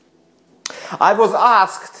I was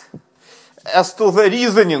asked as to the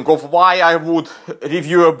reasoning of why I would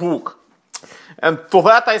review a book. And to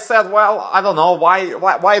that I said, well, I don't know,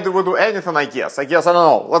 why do we do anything, I guess, I don't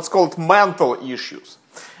know, let's call it mental issues.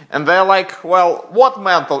 And they're like, well, what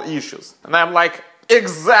mental issues? And I'm like,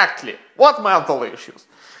 exactly, what mental issues?